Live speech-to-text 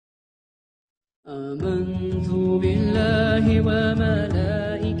آمنت بالله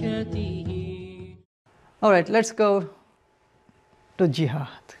وملائكته. All right, let's go to jihad.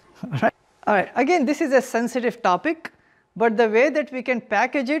 All right, again, this is a sensitive topic, but the way that we can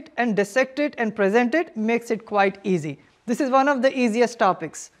package it and dissect it and present it makes it quite easy. This is one of the easiest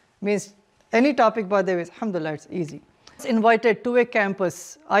topics. Means any topic, by the way, alhamdulillah, it's easy. It's invited to a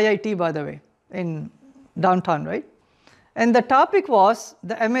campus, IIT, by the way, in downtown, right? And the topic was,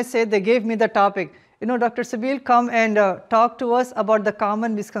 the MSA, they gave me the topic, Dr. Sabeel, come and talk to us about the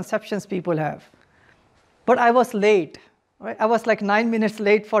common misconceptions people have. But I was late, right? I was like 9 minutes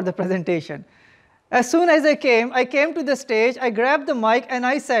late for the presentation. As soon as I came to the stage, I grabbed the mic and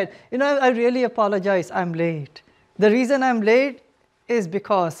I said, I really apologize, I'm late. The reason I'm late is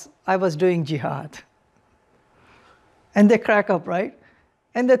because I was doing jihad. And they crack up, right?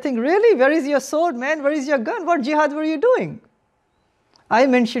 And they think, really, where is your sword, man? Where is your gun? What jihad were you doing? I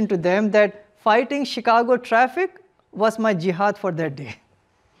mentioned to them that fighting Chicago traffic was my jihad for that day.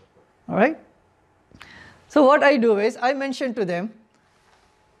 All right? So what I do is, I mention to them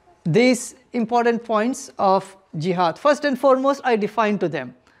these important points of jihad. First and foremost, I define to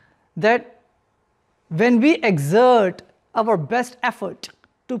them that when we exert our best effort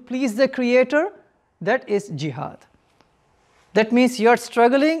to please the Creator, that is jihad. That means you're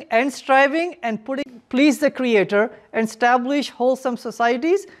struggling and striving and please the Creator and establish wholesome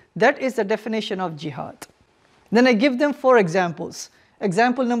societies. That is the definition of jihad. Then I give them 4 examples.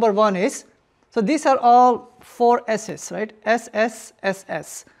 Example number 1 is, so these are all 4 S's, right? S, S, S,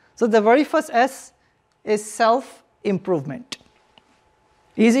 S. So the very first S is self-improvement.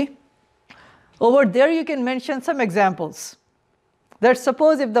 Easy? Over there you can mention some examples. That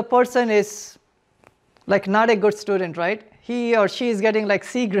suppose if the person is like not a good student, right? He or she is getting like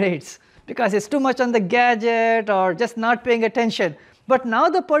C grades because it's too much on the gadget or just not paying attention. But now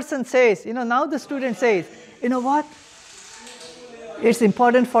the person says, now the student says, you know what? It's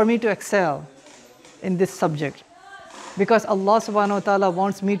important for me to excel in this subject because Allah subhanahu wa ta'ala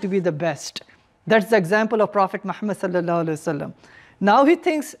wants me to be the best. That's the example of Prophet Muhammad sallallahu alaihi wasallam. Now he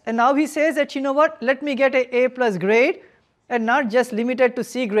thinks, and now he says that, let me get a A+ grade and not just limited to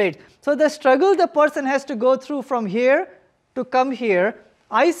C grade. So the struggle the person has to go through from here to come here,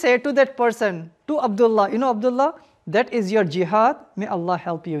 I say to that person, to Abdullah, Abdullah, that is your jihad. May Allah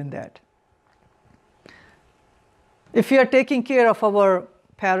help you in that. If we are taking care of our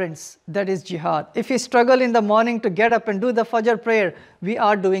parents, that is jihad. If we struggle in the morning to get up and do the Fajr prayer, we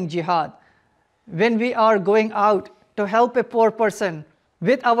are doing jihad. When we are going out to help a poor person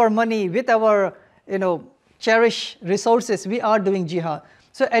with our money, with our, cherished resources, we are doing jihad.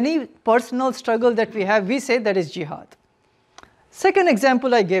 So any personal struggle that we have, we say that is jihad. Second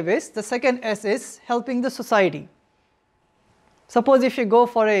example I give is, the second S is helping the society. Suppose if you go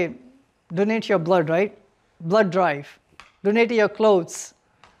for donate your blood, right? Blood drive, donate your clothes,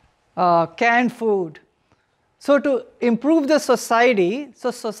 canned food. So to improve the society,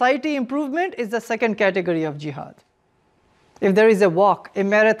 so society improvement is the second category of jihad. If there is a walk, a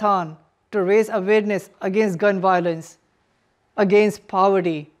marathon to raise awareness against gun violence, against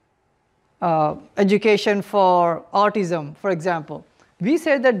poverty, education for autism, for example. We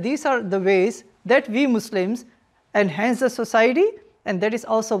say that these are the ways that we Muslims enhance the society, and that is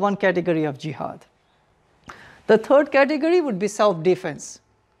also one category of jihad. The third category would be self-defense.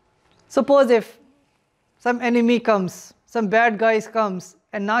 Suppose if some enemy comes, some bad guys comes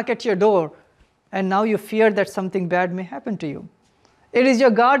and knock at your door, and now you fear that something bad may happen to you. It is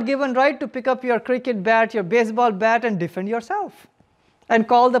your God-given right to pick up your cricket bat, your baseball bat, and defend yourself. And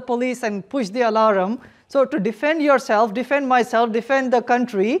call the police and push the alarm. So to defend yourself, defend myself, defend the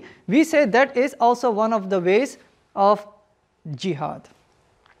country, we say that is also one of the ways of jihad.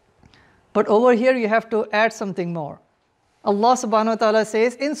 But over here you have to add something more. Allah subhanahu wa ta'ala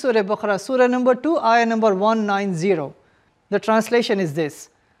says in Surah Baqarah, Surah number 2, ayah number 190. The translation is this,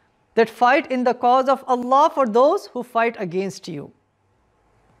 that fight in the cause of Allah for those who fight against you.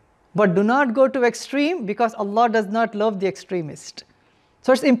 But do not go to extreme because Allah does not love the extremist.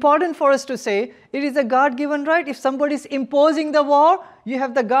 So it's important for us to say, it is a God-given right. If somebody is imposing the war, you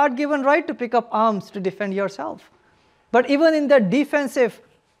have the God-given right to pick up arms to defend yourself. But even in the defensive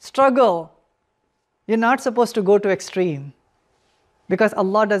struggle, you're not supposed to go to extreme because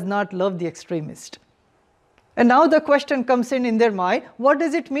Allah does not love the extremist. And now the question comes in their mind, what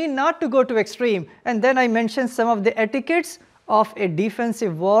does it mean not to go to extreme? And then I mentioned some of the etiquettes of a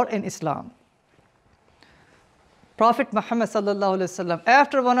defensive war in Islam. Prophet Muhammad sallallahu alaihi wasallam,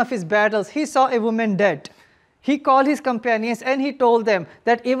 after one of his battles, he saw a woman dead. He called his companions and he told them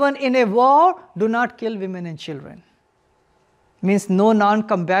that even in a war, do not kill women and children. Means no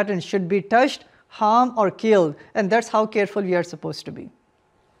non-combatant should be touched harm or killed, and that's how careful we are supposed to be.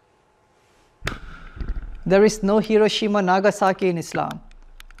 There is no Hiroshima, Nagasaki in Islam.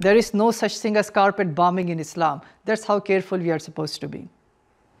 There is no such thing as carpet bombing in Islam. That's how careful we are supposed to be.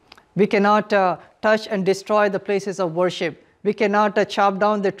 We cannot touch and destroy the places of worship. We cannot chop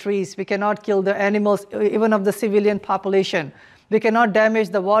down the trees. We cannot kill the animals, even of the civilian population. We cannot damage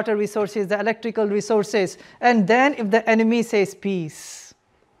the water resources, the electrical resources. And then if the enemy says peace,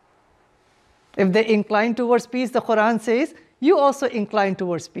 if they incline towards peace, the Quran says, you also incline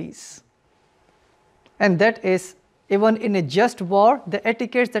towards peace. And that is, even in a just war, the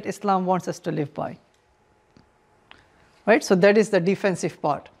etiquette that Islam wants us to live by. Right? So that is the defensive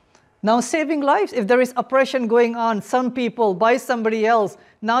part. Now saving lives, if there is oppression going on, some people by somebody else,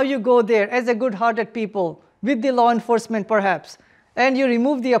 now you go there as a good-hearted people, with the law enforcement perhaps, and you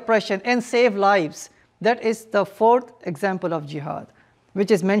remove the oppression and save lives. That is the fourth example of jihad,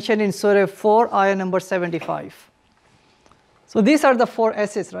 which is mentioned in Surah 4, ayah number 75. So these are the 4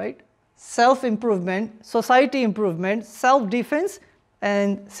 S's, right? Self-improvement, society improvement, self-defense,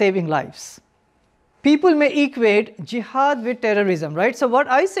 and saving lives. People may equate jihad with terrorism, right? So what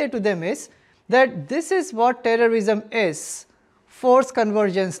I say to them is that this is what terrorism is: forced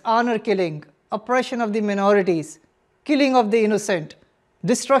convergence, honor killing, oppression of the minorities, killing of the innocent,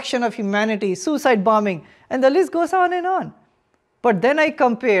 destruction of humanity, suicide bombing, and the list goes on and on. But then I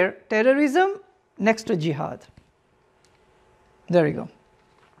compare terrorism next to jihad. There you go.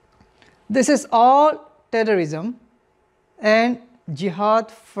 This is all terrorism, and jihad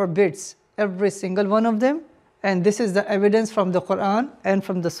forbids every single one of them, and this is the evidence from the Quran and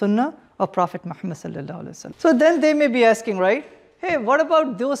from the Sunnah of Prophet Muhammad sallallahu alaihi wasallam. So then they may be asking, right, hey, what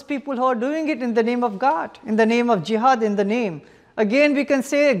about those people who are doing it in the name of God, in the name of jihad, in the name? Again, we can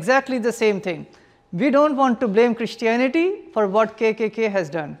say exactly the same thing. We don't want to blame Christianity for what KKK has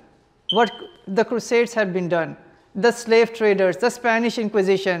done, what the Crusades had been done, the slave traders, the Spanish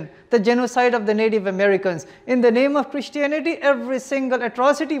Inquisition, the genocide of the Native Americans. In the name of Christianity, every single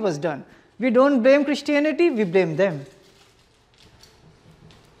atrocity was done. We don't blame Christianity, we blame them.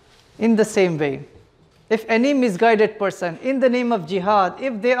 In the same way, if any misguided person in the name of jihad,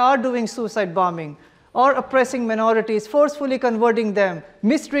 if they are doing suicide bombing or oppressing minorities, forcefully converting them,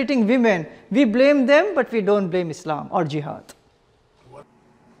 mistreating women, we blame them, but we don't blame Islam or jihad.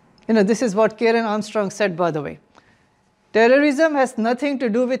 You know, this is what Karen Armstrong said, by the way. Terrorism has nothing to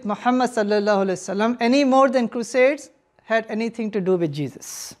do with Muhammad sallallahu alaihi wasallam any more than Crusades had anything to do with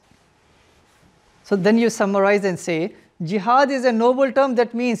Jesus. So then you summarize and say, jihad is a noble term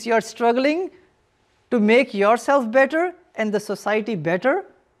that means you are struggling to make yourself better and the society better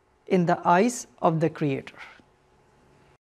in the eyes of the Creator.